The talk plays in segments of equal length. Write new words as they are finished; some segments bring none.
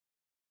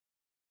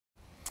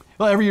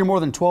Well, every year more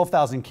than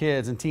 12,000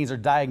 kids and teens are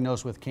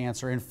diagnosed with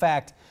cancer. In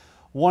fact,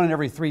 1 in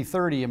every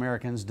 330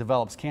 Americans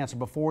develops cancer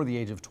before the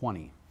age of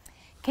 20.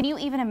 Can you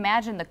even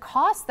imagine the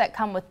costs that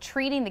come with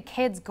treating the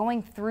kids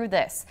going through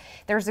this?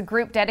 There's a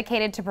group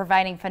dedicated to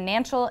providing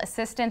financial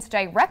assistance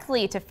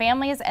directly to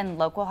families and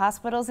local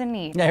hospitals in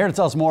need. Yeah, here to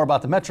tell us more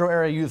about the Metro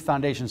Area Youth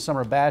Foundation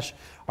Summer Bash,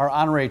 our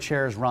honorary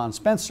chairs Ron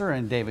Spencer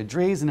and David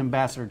Dries, and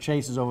Ambassador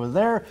Chase is over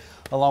there,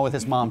 along with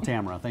his mom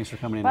Tamara. Thanks for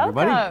coming in,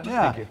 everybody.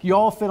 Yeah, you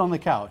all fit on the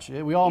couch.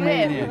 We all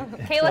made it in.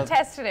 Kayla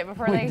tested it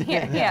before they,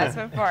 yes,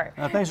 before.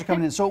 Thanks for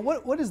coming in. So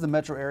what is the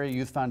Metro Area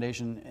Youth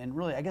Foundation, and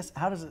really, I guess,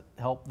 how does it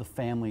help the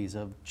families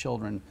of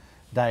children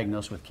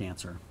diagnosed with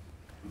cancer?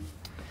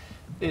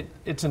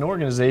 It's an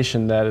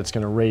organization that it's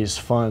going to raise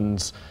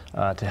funds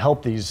to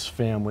help these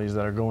families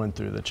that are going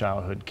through the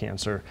childhood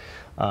cancer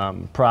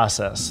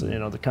process. You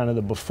know, the kind of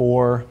the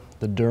before,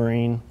 the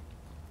during,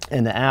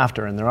 and the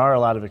after. And there are a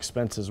lot of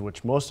expenses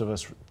which most of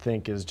us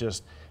think is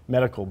just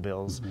medical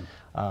bills,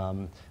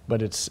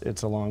 but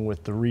it's along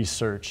with the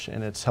research,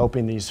 and it's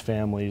helping these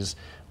families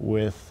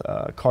with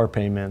car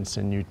payments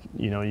and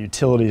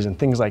utilities and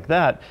things like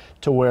that,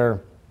 to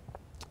where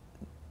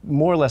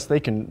more or less they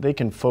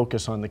can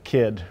focus on the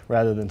kid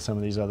rather than some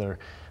of these other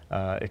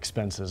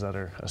expenses that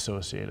are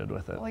associated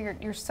with it. Well,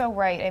 you're so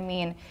right. I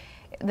mean,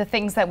 the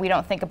things that we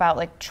don't think about,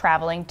 like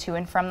traveling to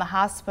and from the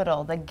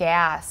hospital, the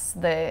gas,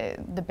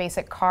 the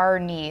basic car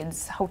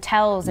needs,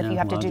 hotels, if you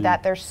have to do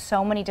that. There's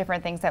so many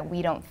different things that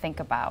we don't think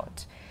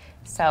about.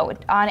 So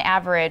on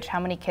average,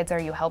 how many kids are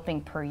you helping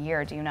per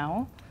year? Do you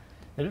know?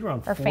 It is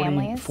around 49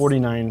 families.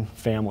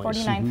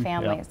 49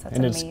 families, that's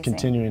and amazing. It's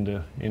continuing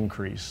to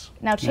increase.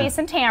 Now, Chase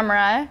and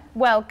Tamara,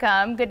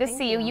 welcome. Good to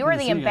see you. You are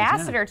the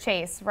ambassador,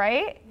 Chase,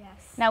 right? Yes.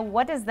 Now,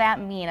 what does that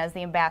mean as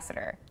the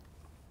ambassador?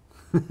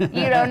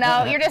 You don't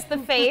know? You're just the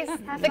face,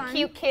 the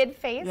cute kid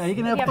face? Yeah, you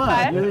can have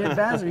fun. You're the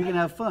ambassador, you can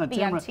have fun.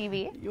 Be on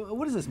TV.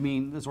 What does this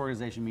mean, this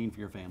organization mean for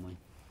your family?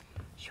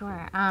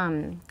 Sure.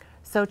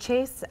 So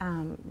Chase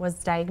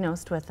was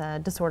diagnosed with a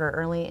disorder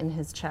early in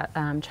his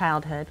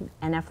childhood,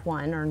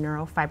 NF1 or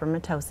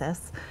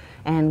neurofibromatosis,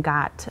 and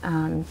got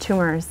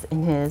tumors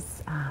in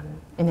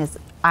his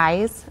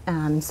eyes.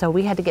 So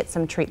we had to get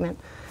some treatment,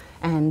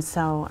 and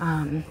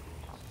so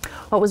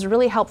what was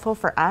really helpful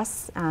for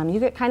us, you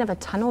get kind of a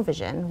tunnel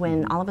vision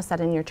when all of a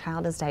sudden your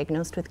child is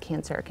diagnosed with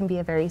cancer. It can be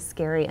a very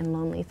scary and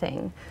lonely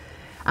thing.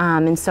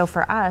 And so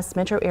for us,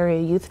 Metro Area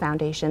Youth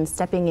Foundation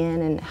stepping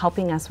in and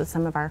helping us with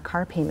some of our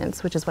car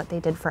payments, which is what they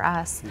did for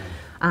us,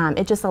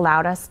 it just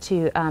allowed us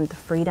to, the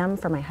freedom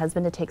for my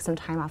husband to take some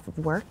time off of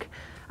work,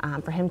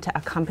 for him to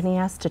accompany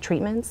us to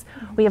treatments.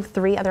 We have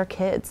 3 other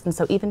kids, and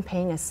so even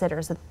paying a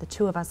sitter so that the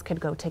 2 of us could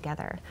go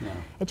together.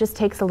 It just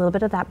takes a little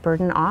bit of that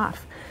burden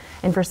off.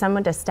 And for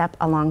someone to step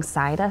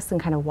alongside us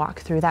and kind of walk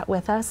through that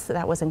with us,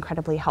 that was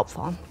incredibly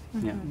helpful.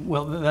 Yeah,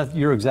 well,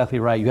 you're exactly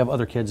right. You have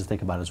other kids to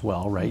think about as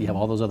well, right? You have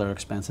all those other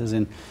expenses,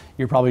 and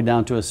you're probably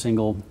down to a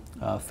single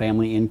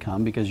family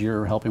income because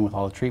you're helping with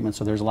all the treatment.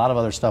 So there's a lot of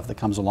other stuff that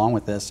comes along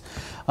with this.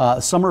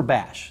 Summer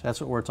Bash,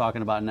 that's what we're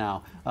talking about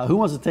now. Who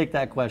wants to take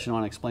that question on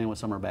and explain what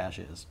Summer Bash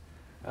is?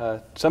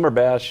 Summer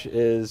Bash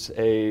is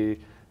a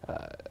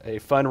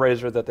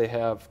fundraiser that they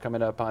have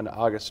coming up on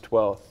August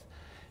 12th.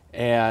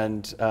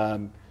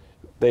 And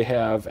they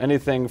have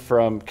anything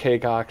from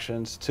cake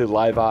auctions to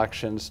live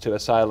auctions to a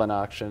silent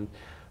auction.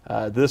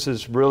 This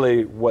is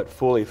really what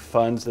fully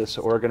funds this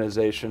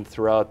organization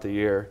throughout the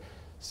year.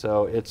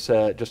 So it's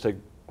just a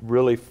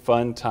really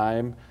fun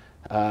time.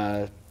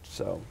 Yeah,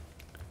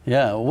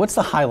 what's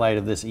the highlight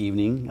of this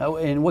evening?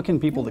 And what can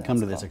people that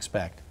come to this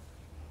expect?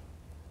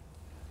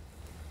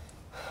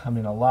 I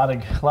mean, a lot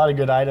of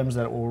good items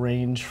that will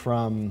range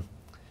from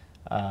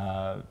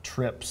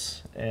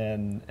trips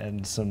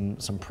and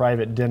some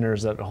private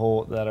dinners that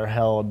are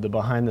held, the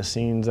behind the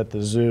scenes at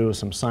the zoo,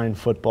 some signed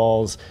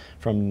footballs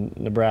from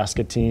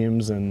Nebraska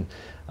teams, and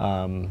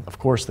of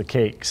course the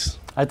cakes.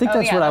 I think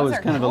that's what I was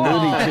kind of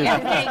alluding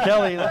to.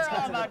 Kelly, let's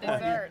get to the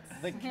desserts.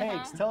 The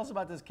cakes. Tell us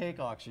about this cake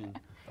auction.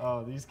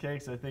 Oh, these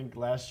cakes, I think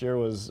last year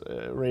was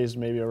raised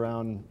maybe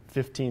around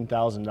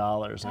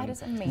 $15,000. That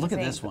is amazing. Look at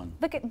this one.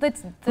 Look at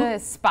the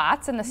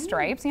spots and the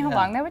stripes. You know how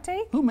long that would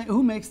take?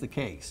 Who makes the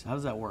cakes? How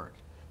does that work?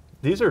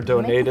 These are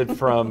donated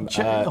from...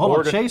 Hold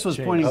on, Chase was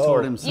pointing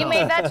toward himself. You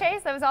made that,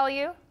 Chase? That was all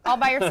you? All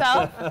by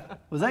yourself?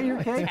 Was that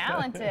your cake?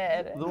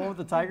 Talented. The one with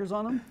the tigers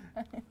on them?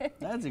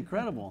 That's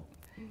incredible.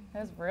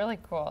 That's really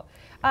cool.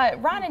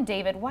 Ron and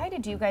David, why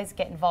did you guys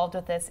get involved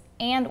with this,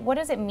 and what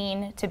does it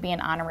mean to be an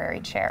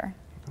honorary chair?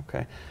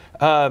 Okay.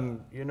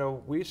 You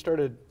know, we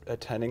started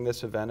attending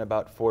this event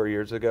about 4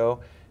 years ago,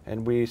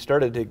 and we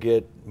started to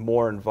get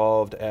more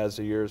involved as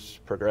the years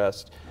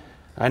progressed.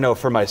 I know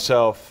for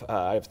myself,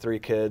 I have 3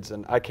 kids,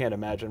 and I can't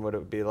imagine what it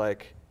would be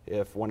like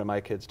if one of my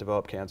kids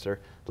developed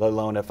cancer, let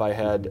alone if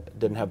I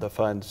didn't have the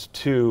funds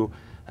to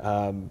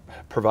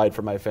provide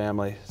for my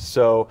family.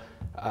 So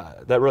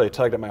that really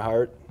tugged at my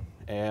heart,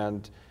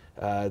 and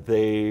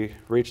they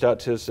reached out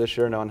to us this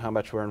year knowing how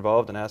much we're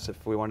involved and asked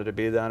if we wanted to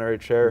be the honorary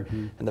chair.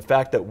 And the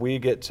fact that we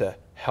get to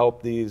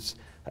help these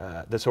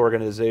this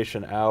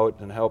organization out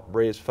and help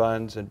raise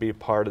funds and be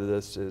part of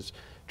this is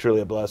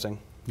truly a blessing.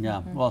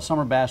 Yeah, well,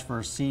 Summer Bash for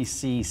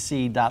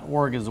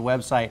ccc.org is the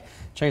website.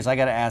 Chase, I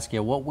got to ask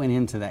you, what went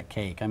into that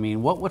cake? I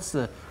mean,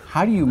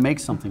 how do you make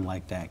something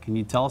like that? Can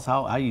you tell us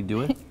how you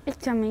do it?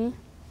 It's yummy.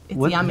 It's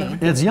yummy.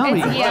 It's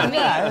yummy. It's yummy.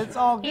 Yeah, it's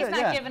all good. He's not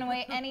yeah. giving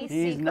away any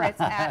He's secrets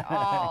not. at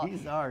all.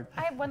 He's hard.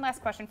 I have one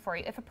last question for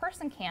you. If a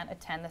person can't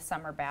attend the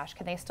Summer Bash,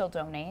 can they still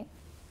donate?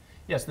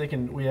 Yes, they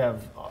can. We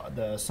have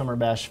the Summer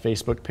Bash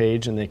Facebook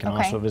page, and they can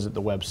Okay. also visit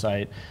the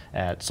website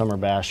at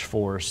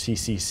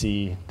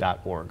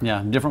summerbashforccc.org.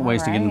 Yeah, different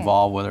ways to get right.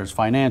 involved, whether it's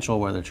financial,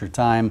 whether it's your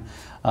time.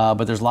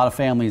 But there's a lot of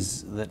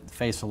families that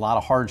face a lot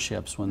of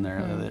hardships when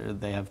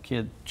they have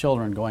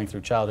children going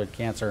through childhood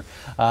cancer.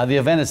 The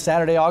event is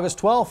Saturday, August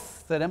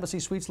 12th at Embassy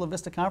Suites La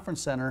Vista Conference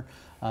Center.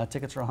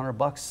 Tickets are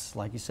 $100.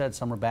 Like you said,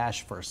 Summer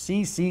Bash for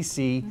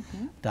ccc.org.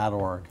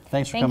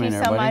 Thanks for Thank coming you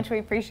in, so everybody. much. We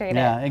appreciate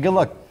Yeah, it. and good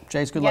luck,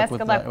 Chase. Good Yes, luck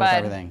good luck, with bud.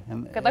 everything.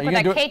 And Good are luck you with gonna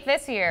that do it- cake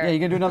this year. Yeah, you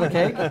gonna do another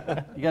cake?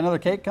 You got another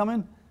cake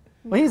coming?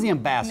 Well, he's the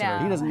ambassador.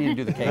 No. He doesn't need to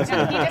do the cakes. He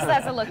just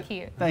has to look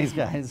cute. Thanks,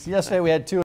 guys. Yesterday we had two